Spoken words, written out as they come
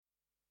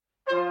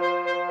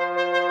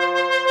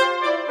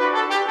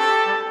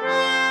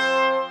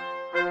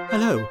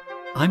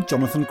I'm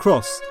Jonathan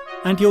Cross,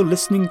 and you're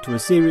listening to a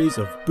series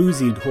of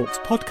Boosey and Hawkes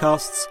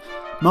podcasts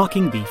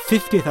marking the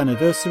 50th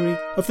anniversary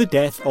of the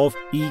death of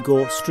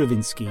Igor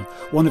Stravinsky,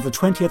 one of the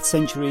 20th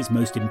century's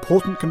most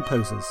important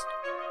composers.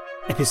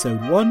 Episode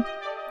 1,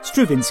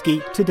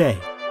 Stravinsky Today.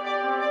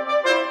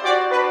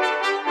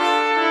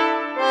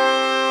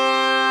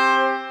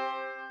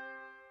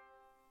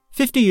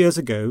 "50 years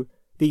ago,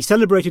 the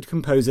celebrated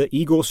composer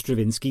Igor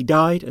Stravinsky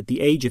died at the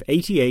age of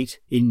 88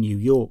 in New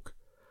York.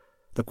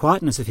 The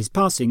quietness of his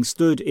passing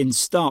stood in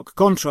stark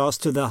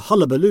contrast to the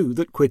hullabaloo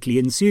that quickly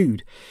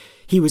ensued.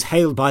 He was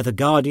hailed by The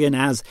Guardian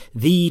as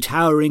the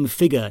towering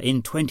figure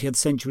in 20th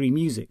century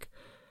music.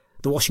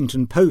 The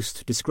Washington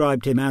Post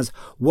described him as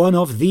one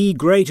of the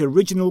great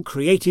original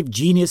creative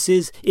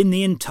geniuses in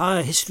the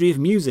entire history of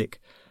music.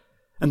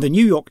 And the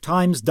New York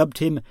Times dubbed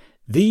him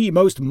the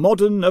most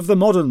modern of the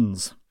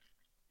moderns.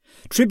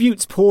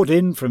 Tributes poured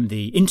in from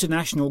the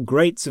international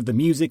greats of the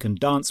music and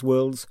dance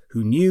worlds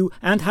who knew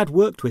and had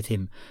worked with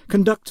him,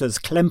 conductors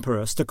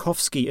Klemperer,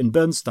 Stokowski and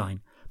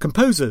Bernstein,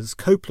 composers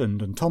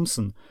Copland and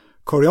Thompson,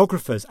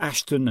 choreographers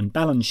Ashton and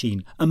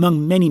Balanchine,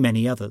 among many,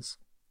 many others.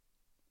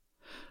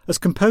 As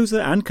composer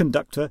and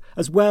conductor,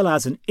 as well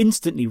as an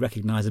instantly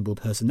recognisable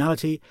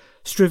personality,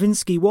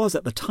 Stravinsky was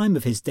at the time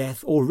of his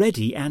death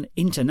already an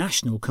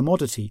international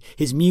commodity,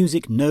 his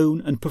music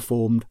known and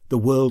performed the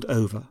world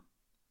over.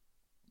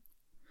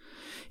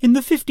 In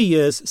the 50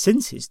 years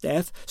since his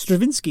death,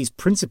 Stravinsky's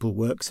principal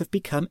works have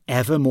become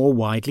ever more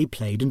widely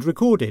played and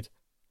recorded.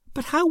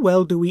 But how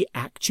well do we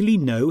actually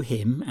know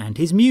him and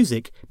his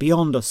music,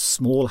 beyond a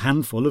small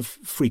handful of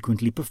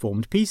frequently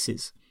performed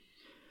pieces?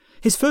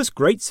 His first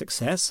great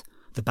success,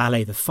 the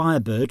ballet The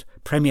Firebird,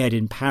 premiered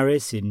in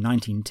Paris in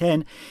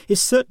 1910,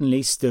 is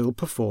certainly still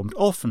performed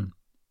often.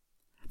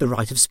 The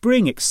Rite of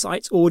Spring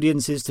excites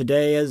audiences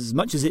today as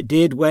much as it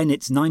did when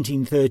its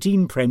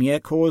 1913 premiere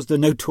caused a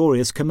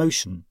notorious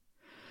commotion.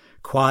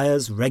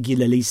 Choirs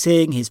regularly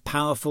sing his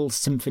powerful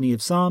Symphony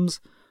of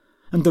Psalms,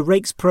 and The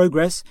Rake's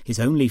Progress, his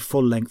only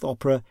full-length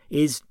opera,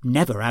 is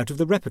never out of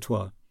the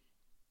repertoire.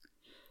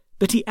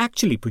 But he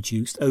actually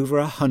produced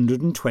over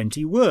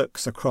 120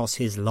 works across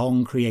his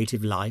long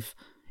creative life,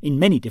 in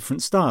many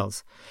different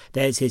styles.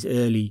 There's his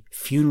early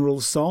Funeral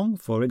Song,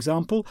 for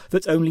example,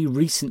 that's only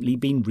recently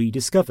been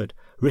rediscovered,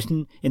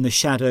 written in the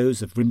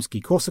shadows of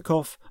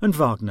Rimsky-Korsakov and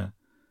Wagner,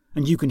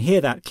 and you can hear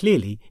that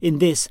clearly in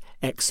this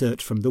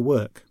excerpt from the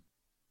work.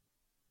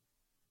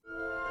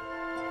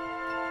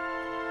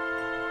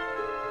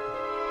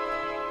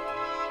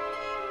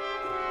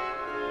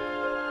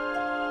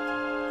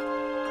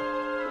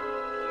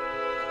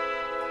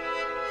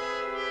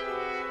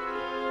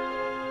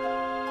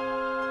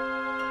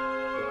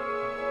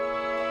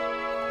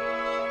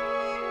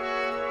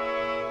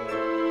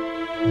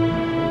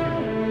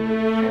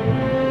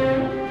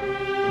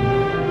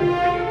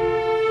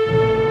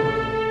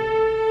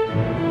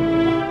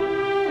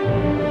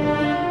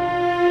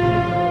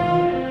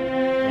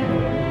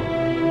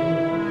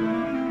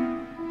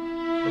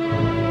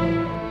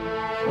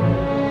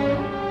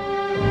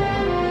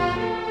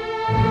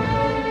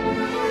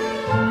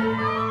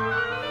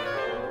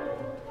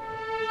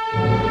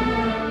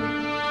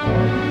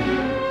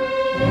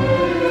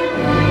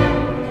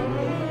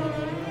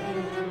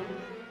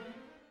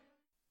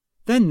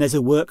 Then there's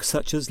a work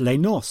such as Les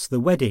Noces, The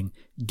Wedding,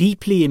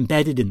 deeply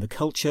embedded in the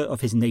culture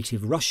of his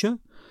native Russia,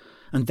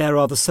 and there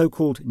are the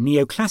so-called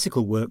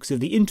neoclassical works of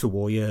the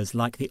interwar years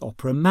like the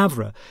opera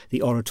Mavra,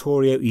 the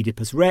oratorio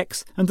Oedipus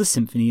Rex, and the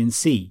Symphony in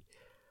C.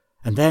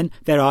 And then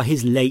there are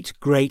his late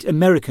great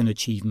American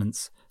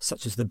achievements,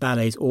 such as the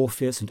ballets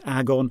Orpheus and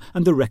Agon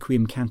and the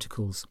Requiem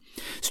Canticles.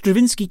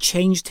 Stravinsky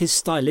changed his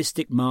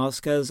stylistic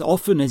mask as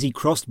often as he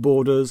crossed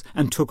borders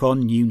and took on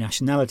new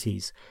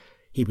nationalities.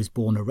 He was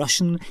born a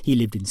Russian, he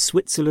lived in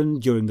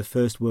Switzerland during the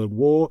First World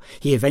War,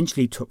 he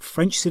eventually took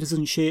French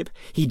citizenship,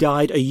 he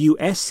died a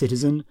US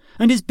citizen,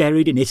 and is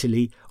buried in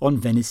Italy on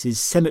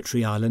Venice's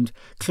Cemetery Island,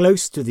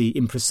 close to the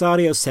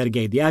impresario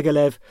Sergei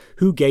Diaghilev,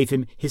 who gave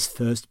him his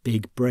first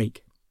big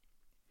break.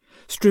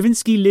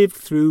 Stravinsky lived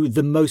through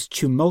the most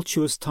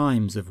tumultuous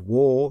times of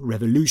war,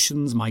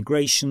 revolutions,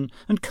 migration,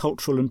 and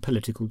cultural and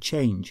political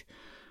change.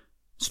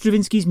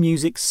 Stravinsky's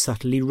music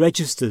subtly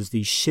registers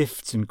these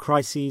shifts and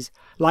crises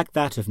like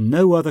that of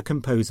no other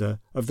composer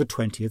of the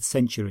 20th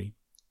century.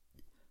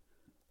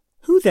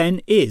 Who then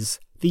is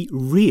the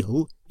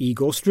real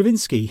Igor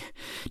Stravinsky?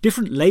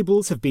 Different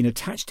labels have been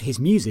attached to his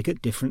music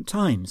at different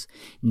times.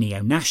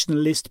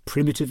 Neo-nationalist,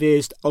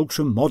 primitivist,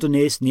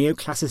 ultra-modernist,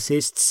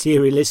 neoclassicist,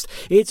 serialist,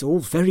 it's all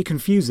very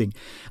confusing,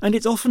 and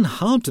it's often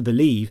hard to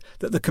believe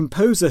that the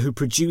composer who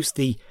produced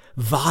the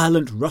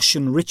violent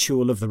Russian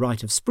ritual of the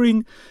Rite of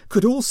Spring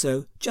could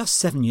also, just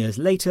 7 years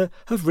later,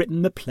 have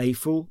written the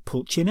playful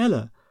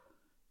Pulcinella,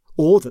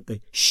 or that the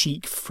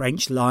chic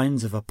French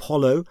lines of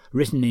Apollo,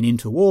 written in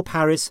interwar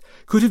Paris,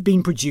 could have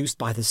been produced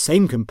by the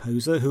same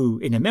composer who,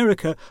 in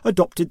America,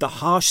 adopted the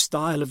harsh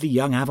style of the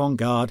young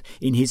avant-garde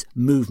in his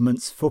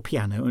movements for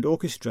piano and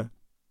orchestra.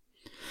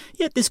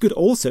 Yet this could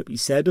also be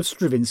said of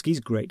Stravinsky's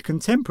great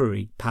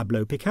contemporary,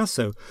 Pablo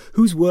Picasso,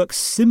 whose work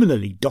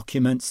similarly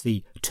documents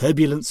the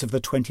turbulence of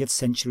the 20th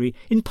century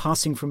in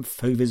passing from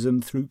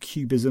Fauvism through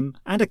Cubism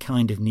and a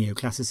kind of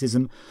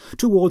neoclassicism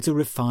towards a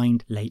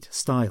refined late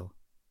style.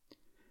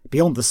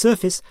 Beyond the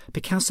surface,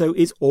 Picasso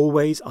is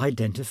always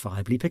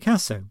identifiably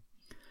Picasso.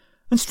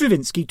 And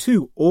Stravinsky,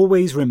 too,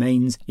 always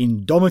remains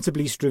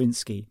indomitably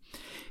Stravinsky.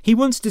 He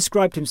once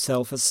described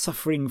himself as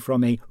suffering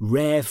from a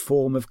rare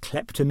form of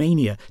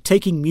kleptomania,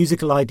 taking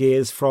musical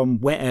ideas from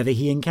wherever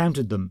he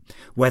encountered them,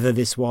 whether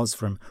this was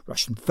from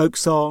Russian folk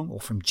song, or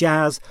from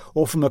jazz,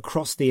 or from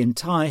across the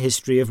entire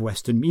history of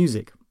Western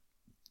music.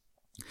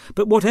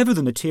 But whatever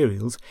the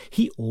materials,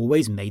 he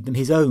always made them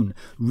his own,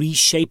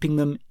 reshaping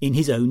them in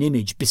his own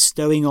image,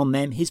 bestowing on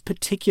them his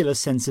particular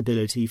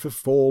sensibility for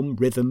form,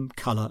 rhythm,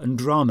 colour and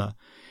drama.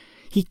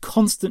 He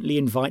constantly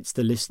invites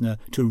the listener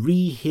to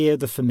rehear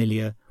the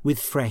familiar with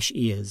fresh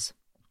ears.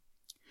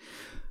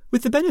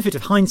 With the benefit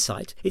of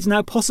hindsight, it's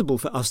now possible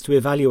for us to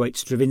evaluate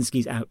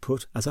Stravinsky's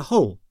output as a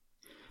whole.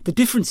 The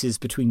differences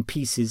between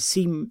pieces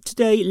seem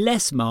today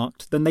less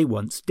marked than they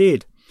once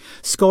did.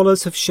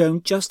 Scholars have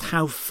shown just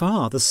how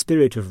far the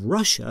spirit of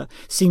Russia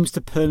seems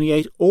to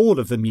permeate all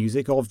of the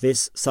music of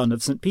this son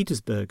of St.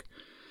 Petersburg.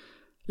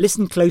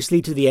 Listen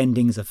closely to the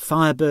endings of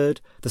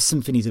Firebird, the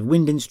symphonies of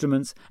wind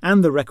instruments,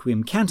 and the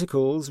Requiem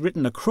canticles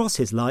written across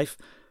his life,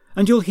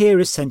 and you'll hear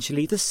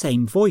essentially the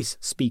same voice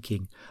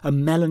speaking, a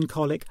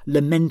melancholic,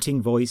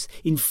 lamenting voice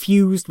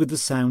infused with the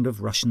sound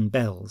of Russian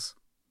bells.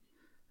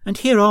 And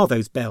here are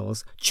those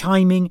bells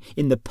chiming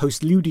in the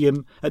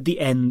postludium at the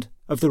end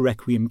of the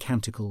Requiem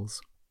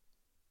canticles.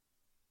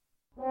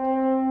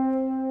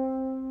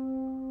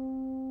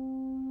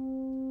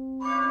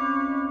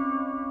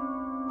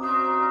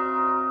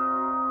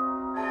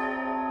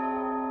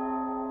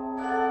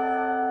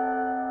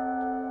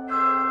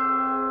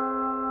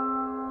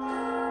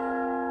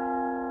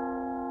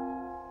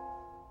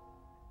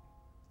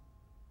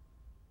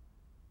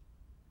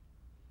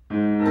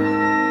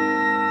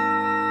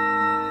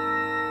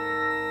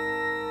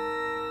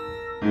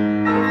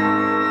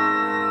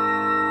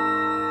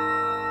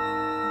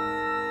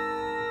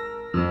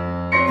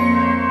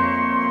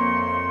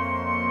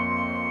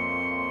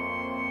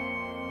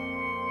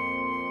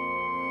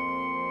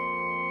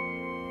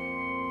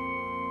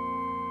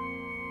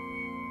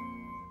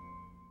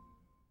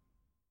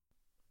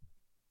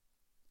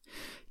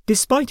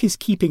 Despite his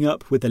keeping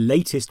up with the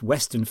latest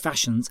Western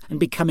fashions and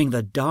becoming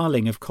the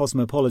darling of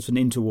cosmopolitan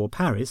interwar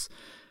Paris,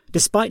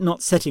 despite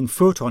not setting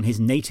foot on his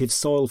native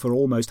soil for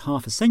almost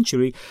half a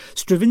century,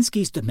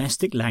 Stravinsky's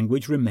domestic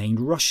language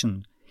remained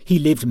Russian. He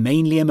lived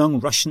mainly among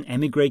Russian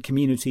émigré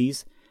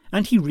communities,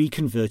 and he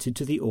reconverted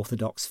to the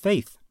Orthodox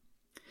faith.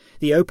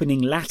 The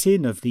opening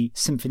Latin of the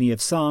Symphony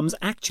of Psalms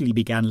actually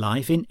began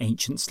life in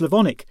ancient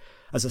Slavonic,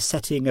 as a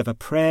setting of a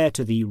prayer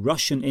to the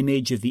Russian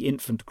image of the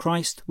infant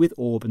Christ with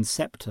orb and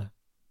sceptre.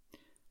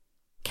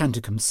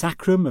 Canticum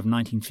Sacrum of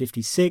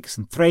 1956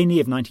 and Threni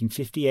of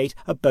 1958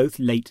 are both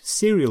late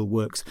serial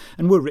works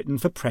and were written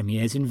for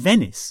premieres in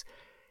Venice,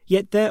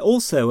 yet they're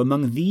also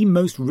among the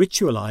most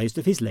ritualised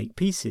of his late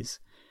pieces.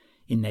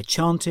 In their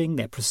chanting,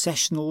 their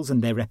processionals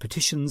and their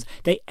repetitions,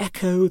 they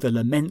echo the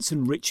laments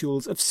and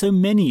rituals of so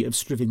many of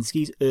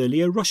Stravinsky's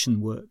earlier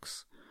Russian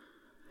works.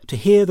 To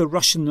hear the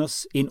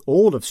Russianness in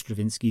all of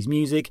Stravinsky's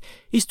music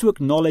is to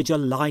acknowledge a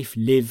life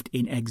lived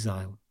in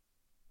exile.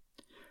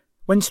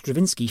 When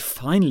Stravinsky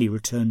finally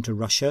returned to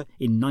Russia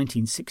in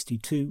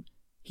 1962,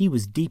 he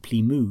was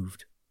deeply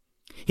moved.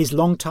 His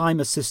longtime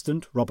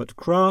assistant, Robert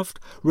Kraft,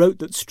 wrote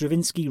that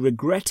Stravinsky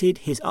regretted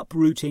his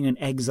uprooting and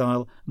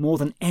exile more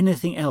than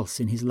anything else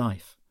in his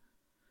life.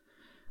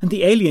 And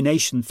the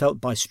alienation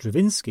felt by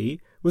Stravinsky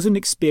was an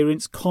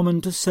experience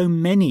common to so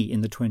many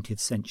in the 20th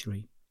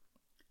century.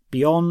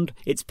 Beyond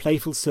its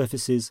playful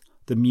surfaces,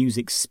 the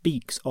music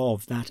speaks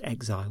of that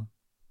exile.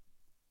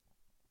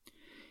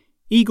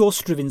 Igor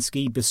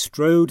Stravinsky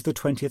bestrode the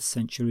 20th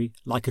century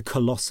like a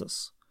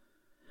colossus.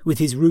 With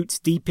his roots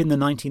deep in the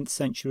 19th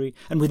century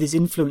and with his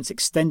influence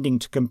extending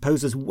to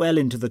composers well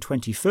into the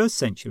 21st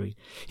century,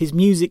 his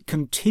music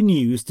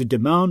continues to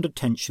demand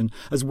attention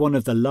as one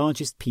of the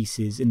largest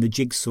pieces in the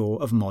jigsaw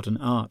of modern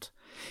art.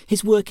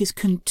 His work is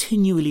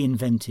continually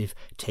inventive,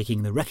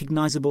 taking the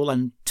recognisable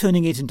and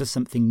turning it into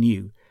something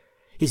new.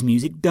 His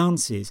music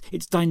dances,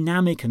 it's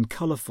dynamic and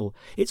colourful,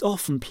 it's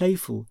often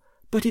playful,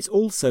 but it's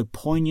also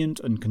poignant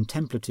and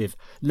contemplative,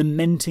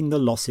 lamenting the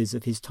losses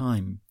of his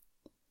time.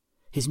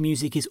 His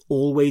music is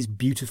always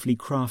beautifully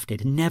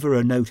crafted, never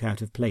a note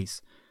out of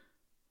place.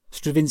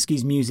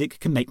 Stravinsky's music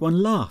can make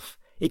one laugh,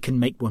 it can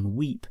make one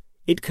weep,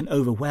 it can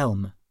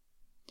overwhelm.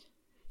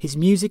 His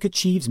music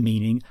achieves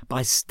meaning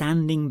by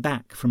standing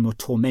back from a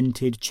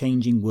tormented,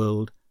 changing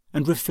world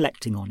and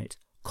reflecting on it,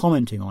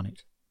 commenting on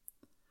it.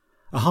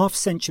 A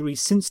half-century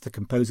since the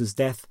composer's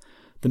death,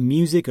 the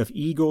music of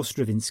Igor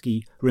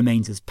Stravinsky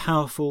remains as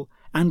powerful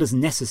and as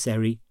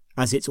necessary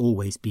as it's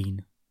always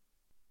been.